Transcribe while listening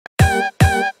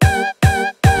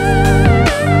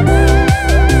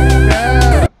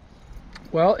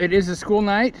Well, it is a school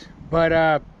night, but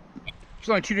there's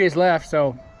only 2 days left,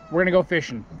 so we're gonna go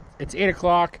fishing. It's 8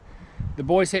 o'clock. The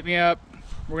boys hit me up.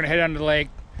 We're gonna head down to the lake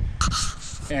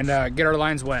and get our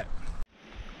lines wet.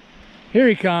 Here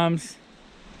he comes.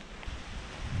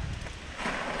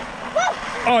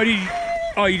 Oh, you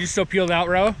just so peeled out,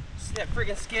 Ro? See that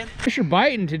friggin' skin? Fish are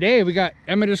biting today.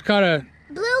 Emma just caught a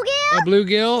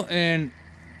bluegill, and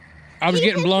I was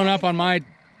getting blown up on my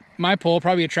pole,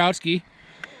 probably a troutski.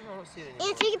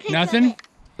 Nothing?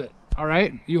 All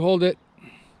right, you hold it.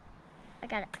 I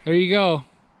got it. There you go.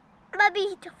 My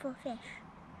beautiful fish.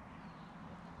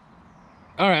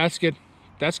 All right, that's good.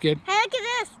 That's good. Hey, look at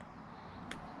this.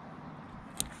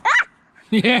 Ah!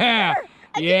 Yeah,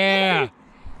 yeah.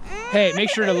 Hey, make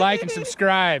sure to like and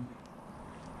subscribe.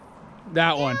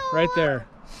 That one, right there.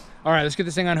 All right, let's get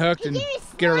this thing unhooked and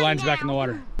get our lines back in the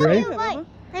water. Ready? I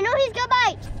know he's gonna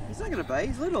bite. He's not gonna bite,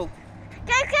 he's little.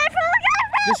 Careful.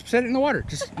 Just set it in the water,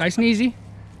 just nice and easy.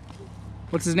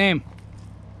 What's his name?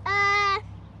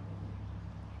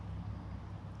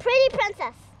 Pretty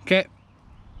Princess. Okay.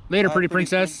 Later, pretty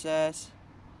princess. Bye. I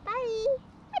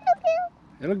love you.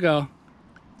 It'll go.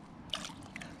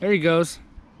 There he goes.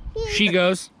 She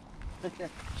goes.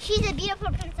 She's a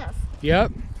beautiful princess.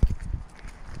 Yep.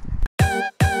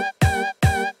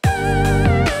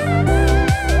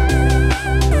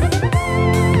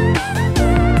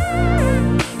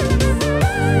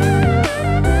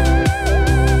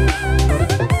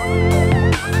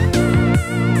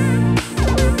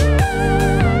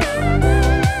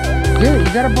 Dude,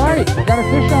 you got a bite. You got a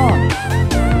fish on.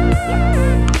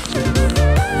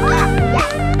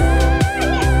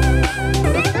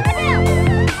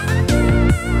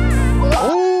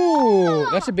 Oh,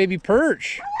 that's a baby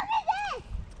perch.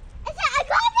 Look at this. I got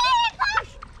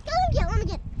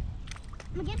it.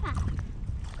 Let me get past.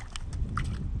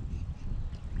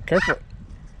 Careful.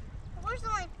 Where's the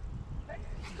line?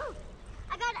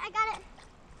 I got it.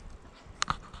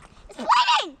 It's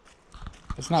bleeding.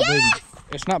 It's not bleeding.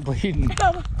 It's not bleeding.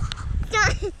 Come look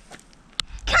at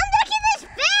this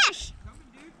fish.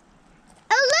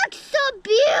 It looks so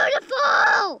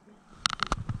beautiful.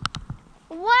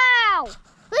 Wow.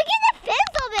 Look at the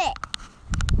fins of it.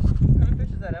 What kind of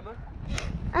fish is that, Emma?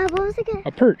 What was it again?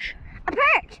 A perch. A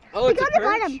perch. Oh, Look it's on a the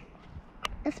perch? bottom.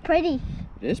 It's pretty.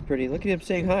 It is pretty. Look at him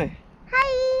saying hi.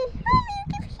 Hi.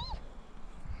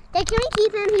 Dad, can we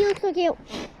keep him? He looks so cute.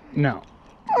 No.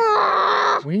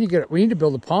 Ah. We need to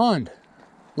build a pond.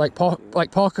 Like Paul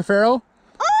Cafaro.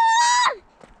 Ah.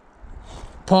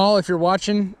 Paul, if you're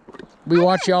watching, we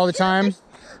watch you all the time.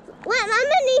 What? I'm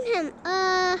gonna name him.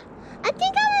 I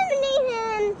think I'm gonna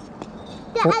name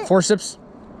him. Forceps.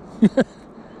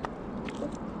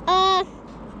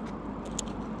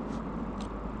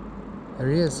 There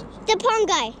he is. The palm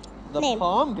guy. The name.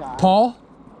 palm guy? Paul?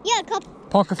 Yeah,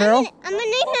 Paul Cafaro? I'm gonna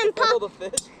name him Paul. The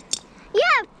fish?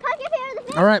 Yeah, Paul Cafaro the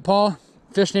fish. All right, Paul.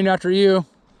 Fish named after you.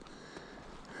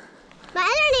 My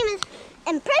other name is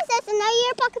Princess, and now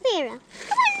you're Paul Cafaro.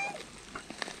 Come on.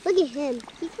 Look at him.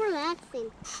 He's relaxing.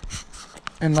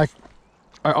 And like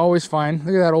I always find,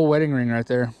 look at that old wedding ring right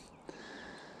there.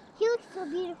 He looks so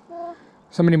beautiful.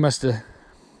 Somebody must have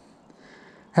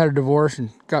had a divorce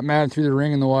and got mad and threw the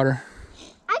ring in the water.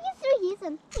 I can still use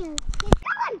him. Here. Come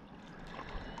on.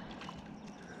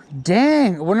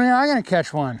 Dang, when am I gonna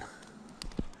catch one?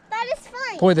 That is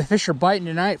fine. Boy, the fish are biting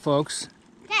tonight, folks.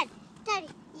 Daddy,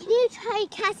 you need to try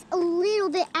to cast a little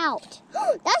bit out.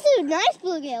 That's a nice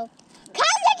bluegill. Come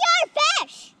to your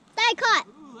fish that I caught.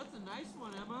 Ooh, that's a nice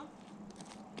one, Emma.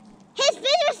 His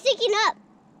fins are sticking up.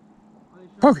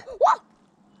 Okay. Whoa!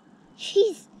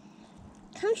 Jeez.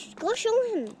 Come, go show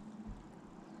him.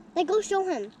 Like, go show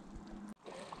him.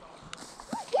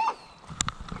 Yes!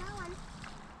 That one.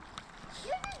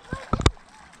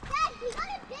 Dad, we got a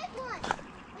big one.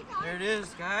 There it is,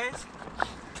 guys.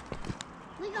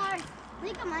 Look at ours.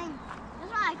 Look at mine.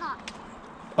 That's what I got.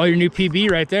 Oh, your new PB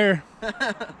right there.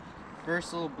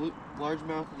 First little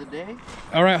largemouth of the day.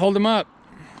 All right, hold him up.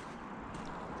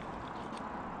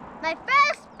 My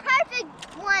first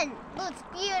perfect one. Looks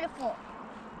beautiful.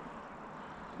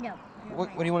 No.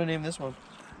 What do you want to name this one?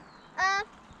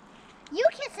 You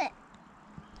kiss it.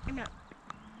 I'm not.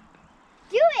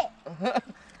 Do it.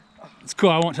 It's cool.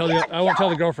 I won't tell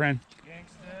the girlfriend.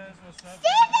 Gangsters, what's up?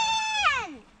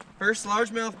 Steven! First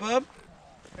largemouth, bub.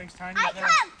 Thanks, Tiny. I caught 4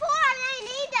 and I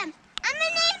named them. I'm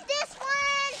gonna name this one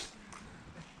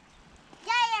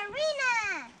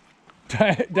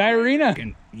Diarrhea. Diarrhea.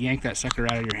 And yank that sucker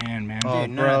out of your hand, man. Oh,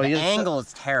 Dude, bro, no, the you- angle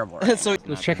is terrible. So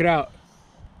Let's check it out.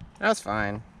 That was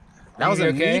fine. That Are was you a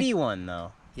okay? meaty one,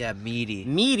 though. yeah, meaty.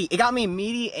 Meaty. It got me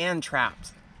meaty and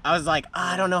trapped. I was like,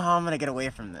 I don't know how I'm gonna get away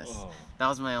from this. Oh. That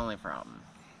was my only problem.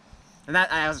 And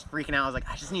that I was freaking out. I was like,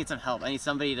 I just need some help. I need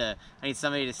somebody to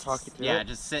Talk you through yeah, it?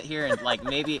 just sit here and like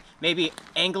maybe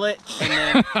angle it and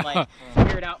then like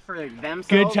figure it out for themselves.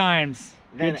 Good times.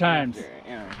 Then Good times. after,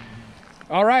 yeah.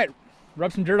 All right,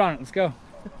 rub some dirt on it. Let's go.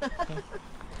 Dad,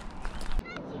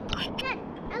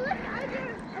 I looked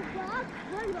under a rock,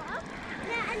 one rock,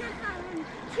 and I found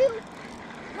two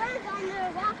worms under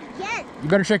a rock again. You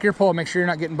better check your pole. Make sure you're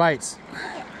not getting bites.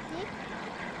 Okay,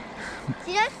 see?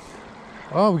 See that?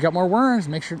 Oh, we got more worms.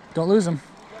 Make sure, don't lose them.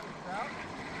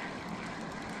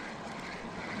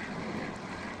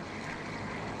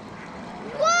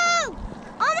 Whoa!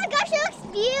 Oh my gosh, it looks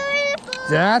beautiful!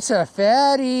 That's a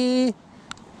fatty.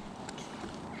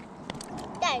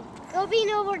 Dad, go be an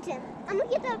Overton. I'm gonna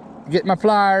get the... Get my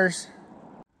pliers.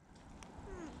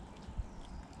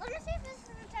 Let me see if this is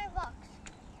an entire box.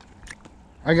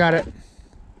 I got it.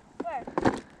 Where?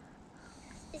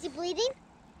 Is he bleeding?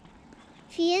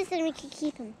 If he is, then we can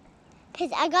keep him.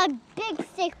 Because I got a big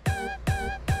stick.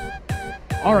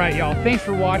 All right, y'all. Thanks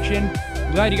for watching.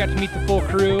 Glad you got to meet the full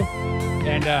crew.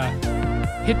 And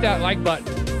hit that like button.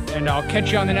 And I'll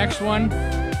catch you on the next one.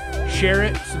 Share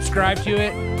it, subscribe to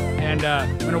it. And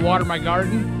I'm going to water my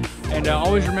garden. And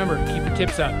always remember, keep your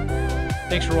tips up.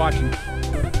 Thanks for watching.